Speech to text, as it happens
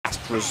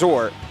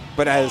resort,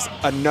 but as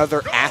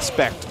another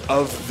aspect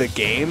of the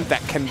game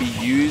that can be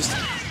used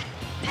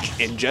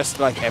in just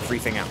like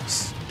everything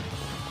else.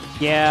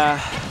 Yeah.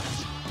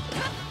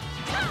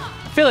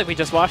 I feel like we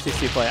just watched these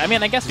two play. I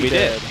mean, I guess we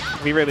did.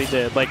 We really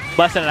did. Like,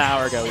 less than an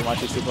hour ago, we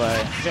watched these two play.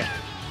 Yeah.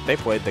 They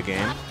played the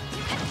game.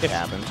 It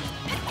happened.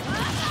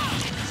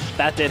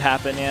 That did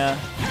happen, yeah.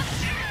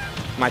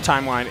 My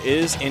timeline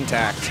is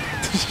intact.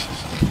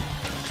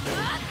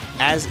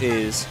 As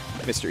is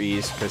Mr.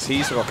 E's, because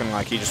he's looking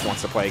like he just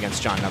wants to play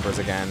against John Numbers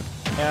again.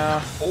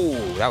 Yeah. Oh,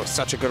 that was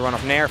such a good run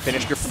off Nair.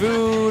 Finished your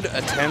food.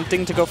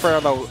 Attempting to go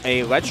for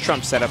a ledge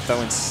trump setup,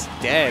 though,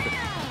 instead.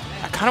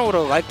 I kind of would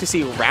have liked to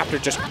see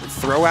Raptor just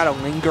throw out a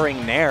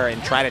lingering Nair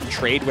and try to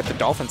trade with the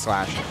Dolphin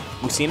Slash.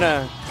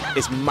 Lucina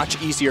is much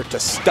easier to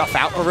stuff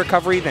out a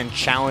recovery than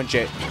challenge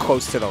it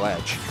close to the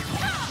ledge.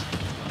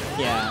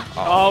 Yeah.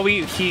 Oh,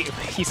 he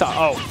saw.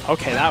 Oh,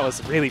 okay. That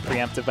was really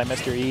preemptive by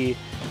Mr. E.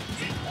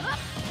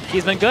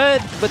 He's been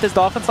good with his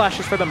Dolphin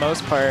Slashes for the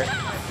most part.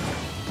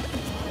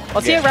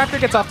 Let's see if Raptor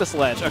gets off this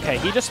ledge. Okay,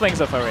 he just swings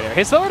a forward air.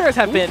 His forward airs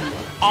have been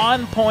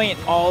on point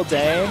all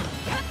day.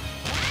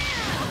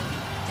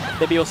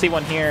 Maybe we'll see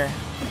one here.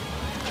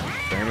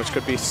 Very much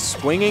could be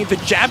swinging the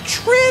jab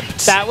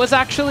tripped. That was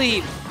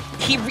actually,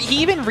 he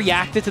even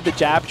reacted to the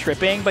jab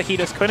tripping, but he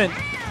just couldn't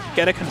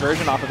get a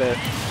conversion off of it.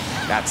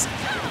 That's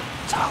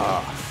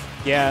tough.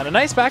 Yeah, and a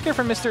nice back air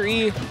from Mr.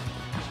 E.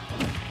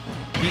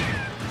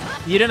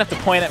 You didn't have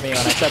to point at me when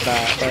I said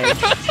that.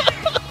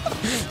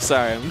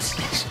 Sorry.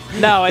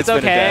 No, it's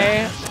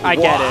okay. I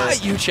get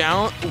it. You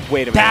challenge?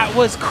 Wait a minute. That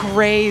was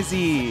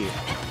crazy.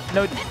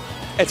 No.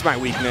 It's my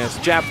weakness.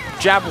 Jab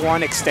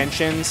 1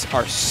 extensions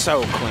are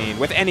so clean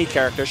with any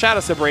character. Shout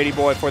out to Brady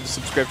Boy for the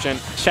subscription.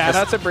 Shout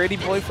out to Brady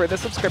Boy for the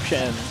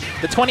subscription.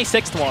 The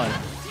 26th one.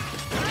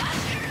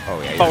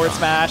 Oh yeah. Forward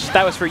smash.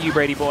 That was for you,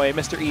 Brady Boy.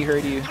 Mr. E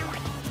heard you.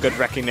 Good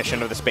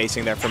recognition of the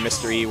spacing there from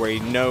Mr. E, where he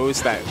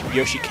knows that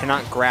Yoshi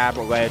cannot grab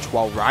a ledge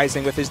while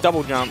rising with his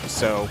double jump,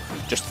 so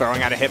just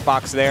throwing out a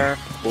hitbox there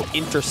will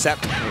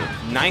intercept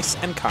nice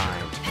and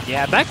kind.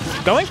 Yeah,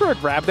 going for a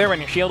grab there when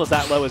your shield is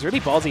that low is really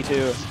ballsy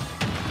too.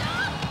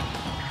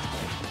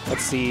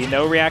 Let's see,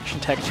 no reaction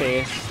tech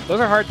chase.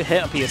 Those are hard to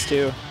hit on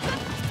PS2.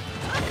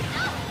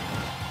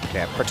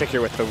 Yeah,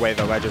 particularly with the way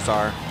the ledges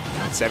are.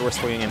 Instead, we're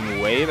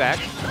swinging way back.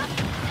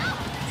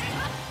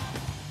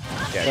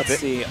 Yeah, let's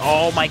see.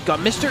 Oh my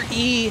god, Mr.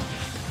 E,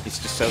 he's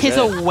just so his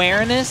good.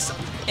 awareness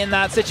in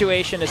that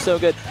situation is so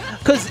good.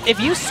 Because if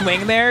you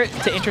swing there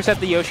to intercept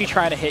the Yoshi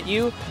trying to hit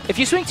you, if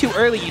you swing too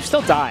early, you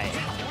still die.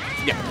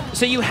 Yeah.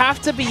 So you have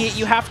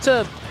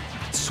to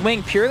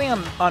swing purely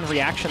on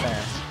reaction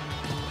there.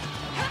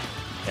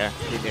 Yeah,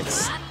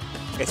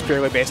 it's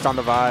purely based on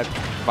the vibe.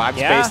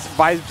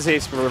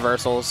 Vibes-based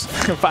reversals.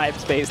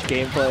 Vibes-based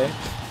gameplay.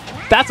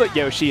 That's what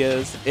Yoshi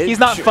is. He's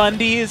not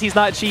fundies, he's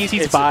not cheese,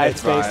 he's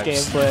vibes-based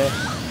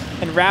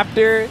gameplay. And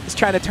Raptor is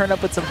trying to turn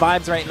up with some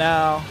vibes right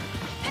now.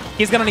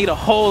 He's going to need a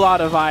whole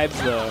lot of vibes,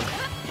 though.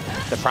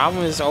 The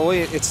problem is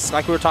always, it's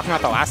like we were talking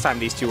about the last time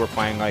these two were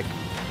playing, like,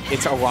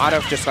 it's a lot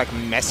of just, like,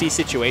 messy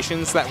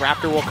situations that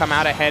Raptor will come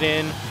out ahead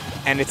in,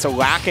 and it's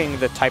lacking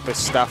the type of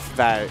stuff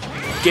that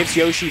gives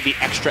Yoshi the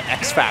extra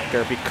X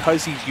factor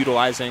because he's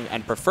utilizing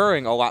and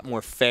preferring a lot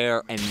more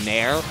fair and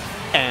nair,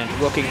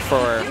 and looking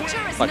for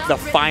like the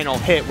final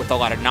hit with a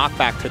lot of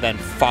knockback to then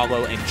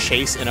follow and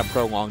chase in a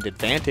prolonged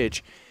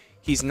advantage.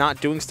 He's not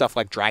doing stuff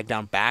like drag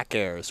down back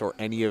airs or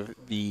any of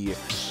the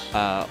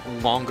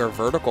longer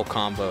vertical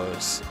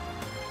combos.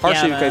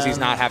 Partially because he's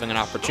not having an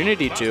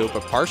opportunity to,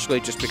 but partially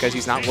just because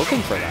he's not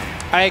looking for them.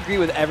 I agree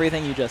with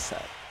everything you just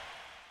said.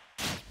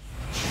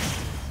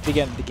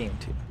 Begin the game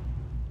 2.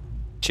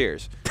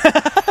 Cheers.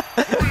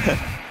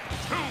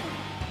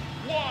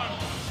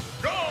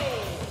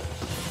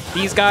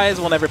 These guys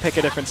will never pick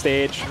a different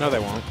stage. No, they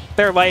won't.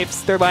 Their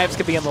lives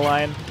could be on the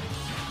line.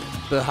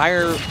 The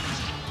higher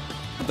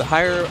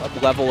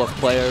level of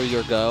player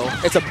you go,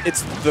 it's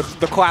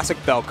the classic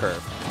bell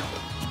curve.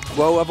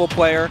 Low level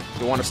player,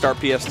 you want to start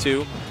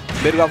PS2.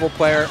 Mid level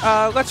player,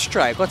 let's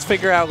try. Let's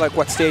figure out like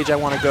what stage I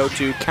want to go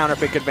to, counter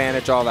pick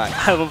advantage, all that.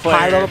 High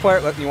level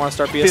player, you want to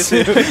start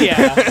PS2.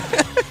 Yeah.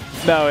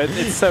 No,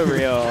 it's so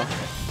real.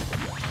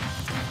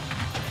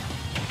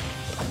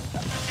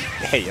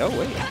 Hey, yo,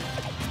 wait.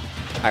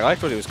 I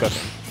liked what he was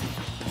cooking.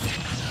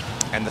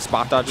 And the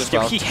spot dodge as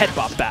well. He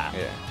headbop that.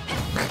 Yeah.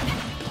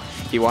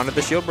 He wanted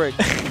the shield break.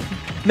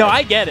 No,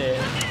 I get it.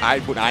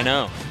 I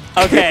know.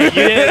 Okay, you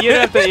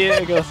didn't have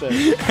to go so.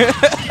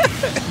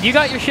 You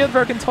got your shield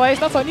broken twice.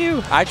 That's on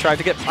you. I tried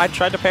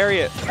to parry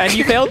it. And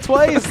you failed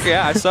twice.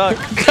 Yeah, I suck.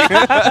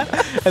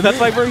 And that's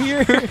why we're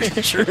here.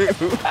 True.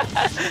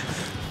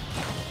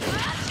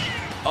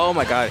 Oh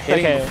my god,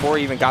 hitting before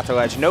he even got to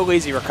ledge. No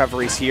lazy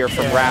recoveries here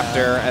from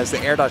Raptor as the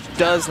air dodge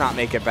does not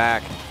make it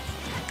back.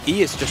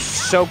 E is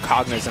just so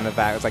cognizant of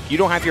that. It's like, you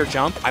don't have your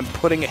jump, I'm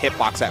putting a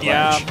hitbox at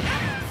ledge.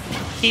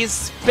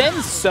 He's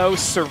been so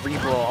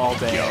cerebral all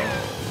day.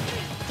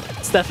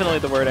 It's definitely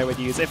the word I would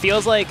use. It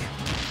feels like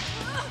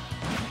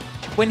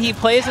when he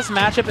plays this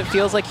matchup, it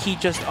feels like he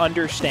just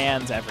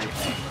understands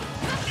everything.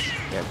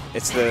 Yeah.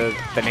 it's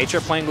the nature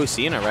of playing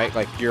Lucina, right?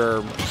 Like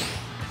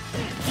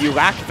you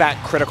lack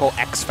that critical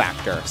X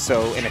factor.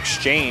 So in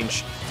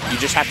exchange, you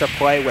just have to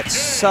play with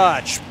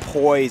such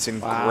poise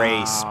and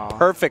grace.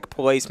 Perfect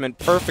placement,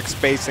 perfect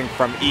spacing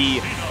from E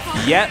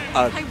yet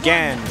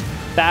again.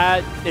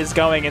 That is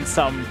going in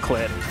some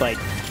clip, like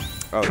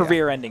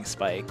career-ending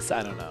spikes.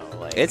 I don't know.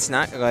 Like, it's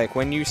not like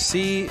when you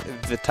see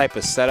the type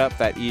of setup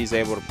that E is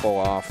able to pull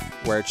off,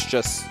 where it's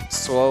just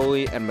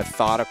slowly and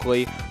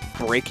methodically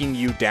breaking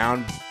you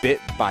down bit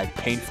by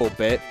painful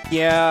bit.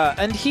 Yeah,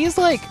 and he's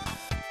like,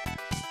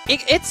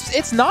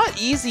 it's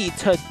not easy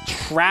to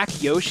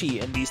track Yoshi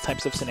in these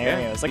types of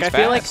scenarios. Like I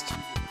feel like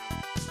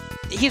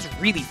he's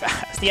really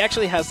fast. He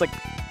actually has like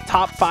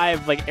top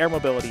 5 like air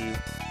mobility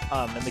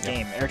in the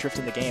game, air drift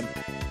in the game.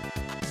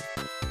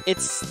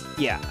 It's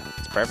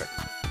perfect.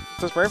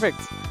 It's perfect.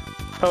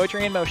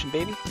 Poetry in motion,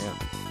 baby. Yeah.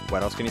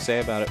 What else can you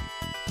say about it?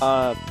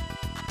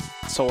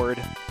 Sword.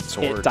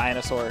 Hit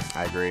dinosaur.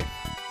 I agree.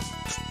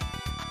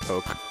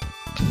 Poke.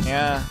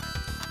 Yeah.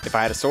 If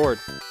I had a sword,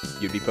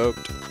 you'd be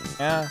poked.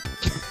 Yeah.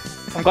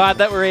 I'm glad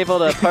that we're able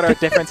to put our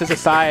differences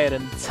aside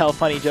and tell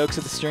funny jokes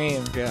at the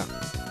stream. Yeah.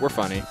 We're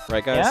funny,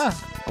 right, guys? Yeah.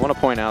 I want to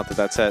point out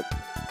that set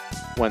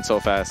went so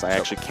fast, I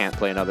actually can't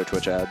play another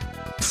Twitch ad.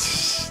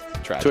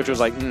 Twitch was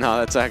like, no,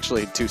 that's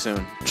actually too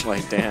soon.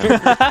 Like, damn.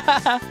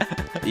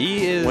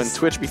 E is... When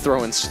Twitch be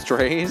throwing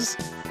strays,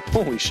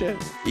 holy shit.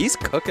 E's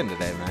cooking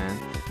today, man.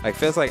 Like,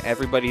 feels like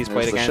everybody's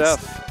played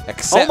against.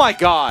 Oh my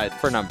god.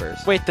 For numbers.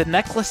 Wait, the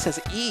necklace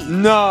says E.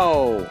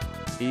 No.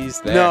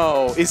 E's there.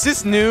 No. Is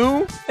this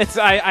new? It's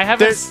I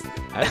haven't.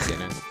 I've seen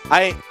it.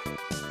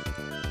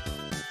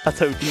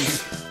 That's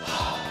OD.